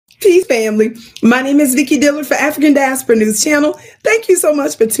Peace, family. My name is Vicky Dillard for African Diaspora News Channel. Thank you so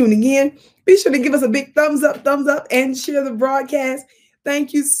much for tuning in. Be sure to give us a big thumbs up, and share the broadcast.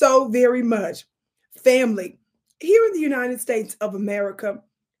 Thank you so very much. Family, here in the United States of America,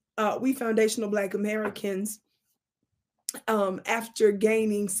 we foundational Black Americans, after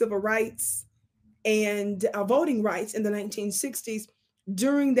gaining civil rights and voting rights in the 1960s,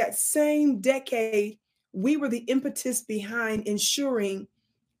 during that same decade, we were the impetus behind ensuring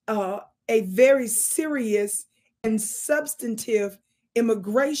uh, a very serious and substantive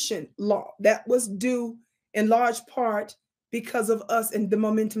immigration law that was due in large part because of us and the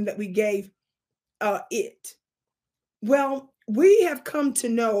momentum that we gave it. Well, we have come to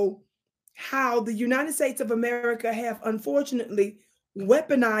know how the United States of America have unfortunately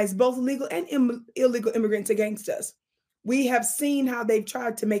weaponized both legal and illegal immigrants against us. We have seen how they've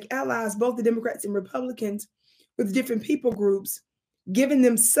tried to make allies, both the Democrats and Republicans, with different people groups, giving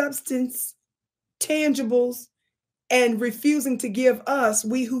them substance, tangibles, and refusing to give us,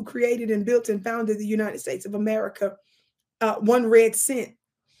 we who created and built and founded the United States of America, 1 red cent.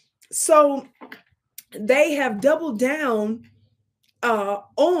 So they have doubled down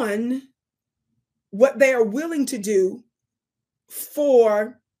on what they are willing to do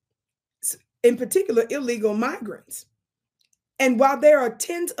for, in particular, illegal migrants. And while there are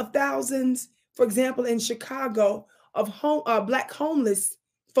tens of thousands, for example, in Chicago, of Black homeless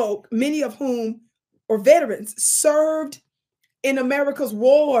folk, many of whom are veterans, served in America's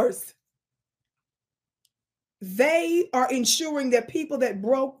wars, they are ensuring that people that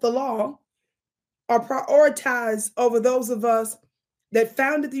broke the law are prioritized over those of us that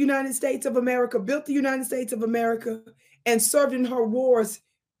founded the United States of America, built the United States of America, and served in her wars,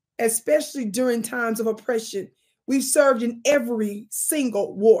 especially during times of oppression. We've served in every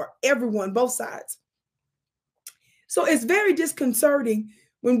single war, everyone, both sides. So it's very disconcerting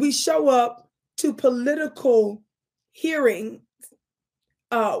when we show up to political hearings,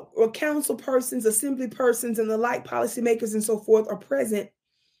 or council persons, assembly persons, and the like, policymakers and so forth are present,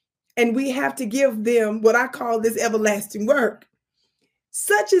 and we have to give them what I call this everlasting work.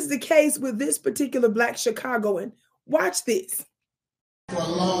 Such is the case with this particular Black Chicagoan. Watch this. For a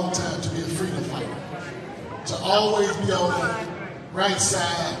long time to be a freedom fighter, to always be on the right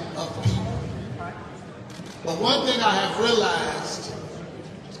side of people. But one thing I have realized,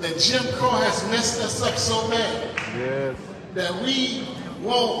 that Jim Crow has messed us up so bad, that we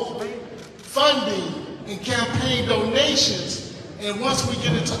want funding and campaign donations, and once we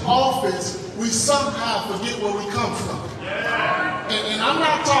get into office, we somehow forget where we come from. And I'm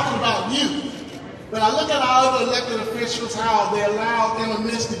not talking about you, but I look at our other elected officials, how they allow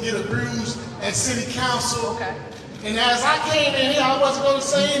immigrants to get abused at city council. Okay. And as I came in here, I wasn't going to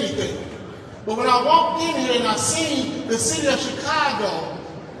say anything. But when I walked in here and I seen the city of Chicago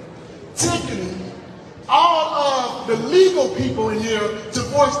ticketing all of the legal people in here to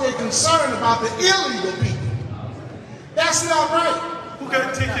voice their concern about the illegal people, that's not right. Who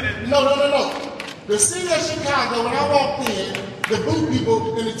got ticketed? No. The city of Chicago, when I walked in, the boot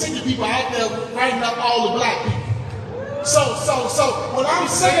people and the ticket people out there writing up all the Black people. So what I'm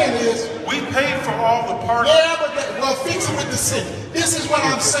saying is, we paid for all the parking. Yeah, but well, fix it with the city. This is what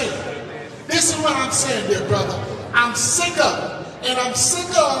I'm saying. This is what I'm saying, dear brother. I'm sick of it. And I'm sick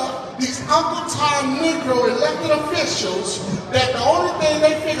of these Uncle Tom Negro elected officials that the only thing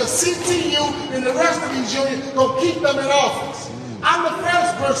they figure CTU and the rest of these unions gonna keep them in office. I'm the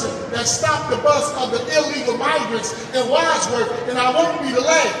first person that stopped the bus of the illegal migrants in Wadsworth, and I won't be the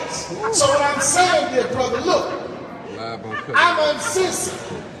last. So what I'm saying, dear brother, look, I'm uncensored.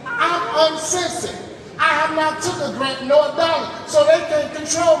 I'm uncensored. I have not took a grant nor a dollar, so they can't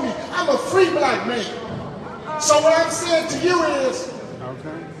control me. I'm a free Black man. So what I'm saying to you is,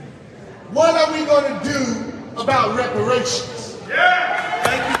 what are we going to do about reparations? Yeah!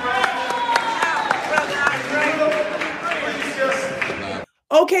 Thank you, brother.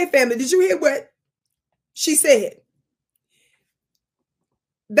 Okay, family, did you hear what she said?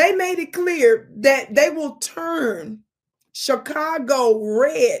 They made it clear that they will turn Chicago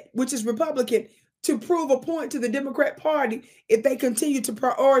red, which is Republican, to prove a point to the Democrat Party if they continue to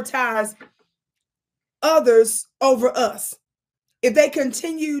prioritize others over us. If they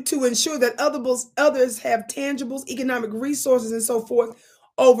continue to ensure that others have tangibles, economic resources, and so forth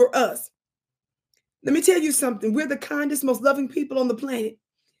over us. Let me tell you something. We're the kindest, most loving people on the planet.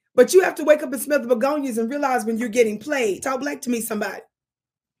 But you have to wake up and smell the begonias and realize when you're getting played. Talk black to me, somebody.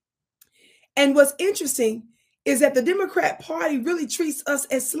 And what's interesting is that the Democrat Party really treats us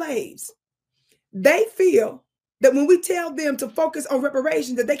as slaves. They feel that when we tell them to focus on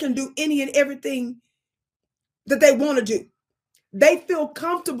reparations, that they can do any and everything that they want to do. They feel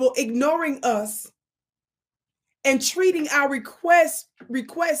comfortable ignoring us and treating our requests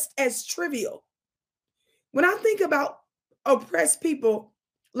as trivial. When I think about oppressed people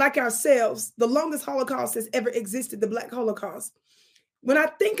like ourselves, the longest Holocaust has ever existed, the Black Holocaust. When I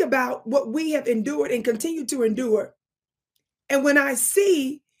think about what we have endured and continue to endure, and when I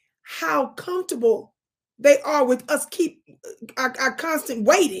see how comfortable they are with us keep our constant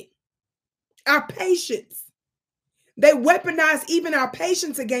waiting, our patience, they weaponize even our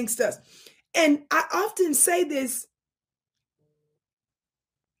patience against us. And I often say this,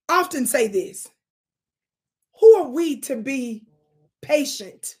 who are we to be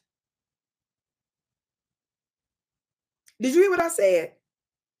patient? Did you hear what I said?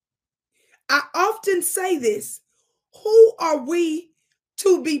 I often say this. Who are we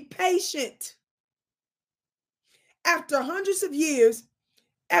to be patient? After hundreds of years,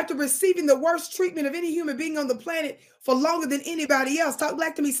 after receiving the worst treatment of any human being on the planet for longer than anybody else, talk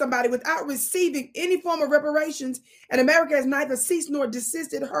back to me, somebody, without receiving any form of reparations, and America has neither ceased nor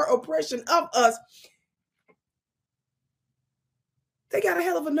desisted her oppression of us, they got a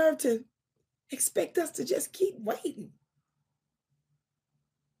hell of a nerve to expect us to just keep waiting.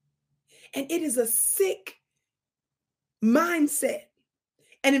 And it is a sick mindset.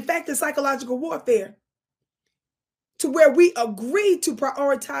 And in fact, the psychological warfare to where we agree to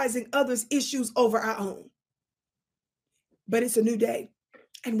prioritizing others' issues over our own. But it's a new day.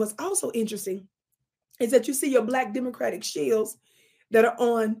 And what's also interesting is that you see your Black Democratic shields that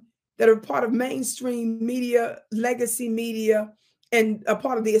are part of mainstream media, legacy media, and a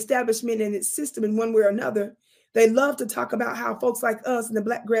part of the establishment and its system in one way or another. They love to talk about how folks like us in the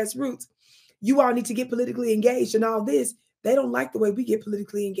Black grassroots, you all need to get politically engaged and all this. They don't like the way we get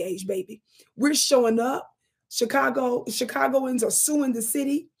politically engaged, baby. We're showing up. Chicagoans are suing the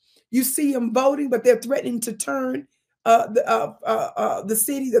city. You see them voting, but they're threatening to turn the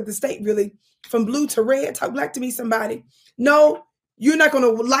city, the state really, from blue to red. Talk black to me, somebody. No, you're not going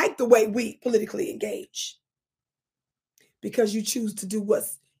to like the way we politically engage because you choose to do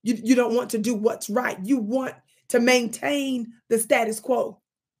you don't want to do what's right. You want to maintain the status quo.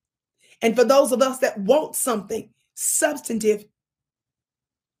 And for those of us that want something substantive,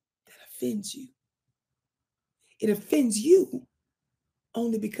 that offends you. It offends you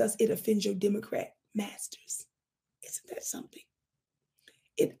only because it offends your Democrat masters. Isn't that something?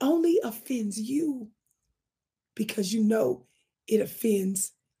 It only offends you because you know it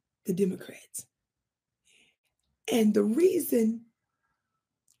offends the Democrats. And the reason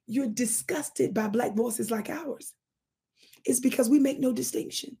you're disgusted by Black voices like ours is because we make no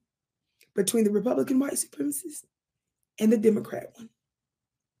distinction between the Republican white supremacists and the Democrat one.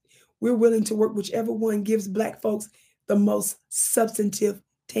 We're willing to work whichever one gives Black folks the most substantive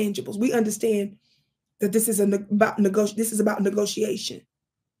tangibles. We understand that this is about negotiation.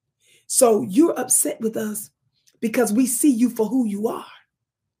 So you're upset with us because we see you for who you are.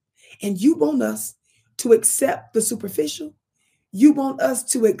 And you want us to accept the superficial. You want us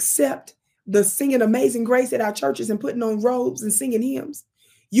to accept the singing Amazing Grace at our churches and putting on robes and singing hymns.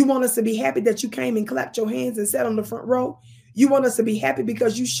 You want us to be happy that you came and clapped your hands and sat on the front row. You want us to be happy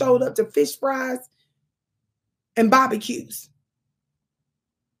because you showed up to fish fries and barbecues.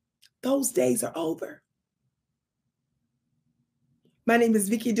 Those days are over. My name is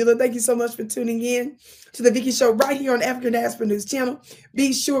Vicky Dillon. Thank you so much for tuning in to the Vicky Show right here on African Diaspora News Channel.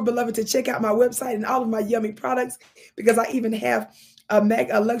 Be sure, beloved, to check out my website and all of my yummy products because I even have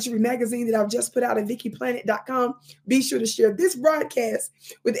a luxury magazine that I've just put out at VickyPlanet.com. Be sure to share this broadcast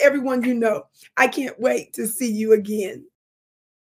with everyone you know. I can't wait to see you again.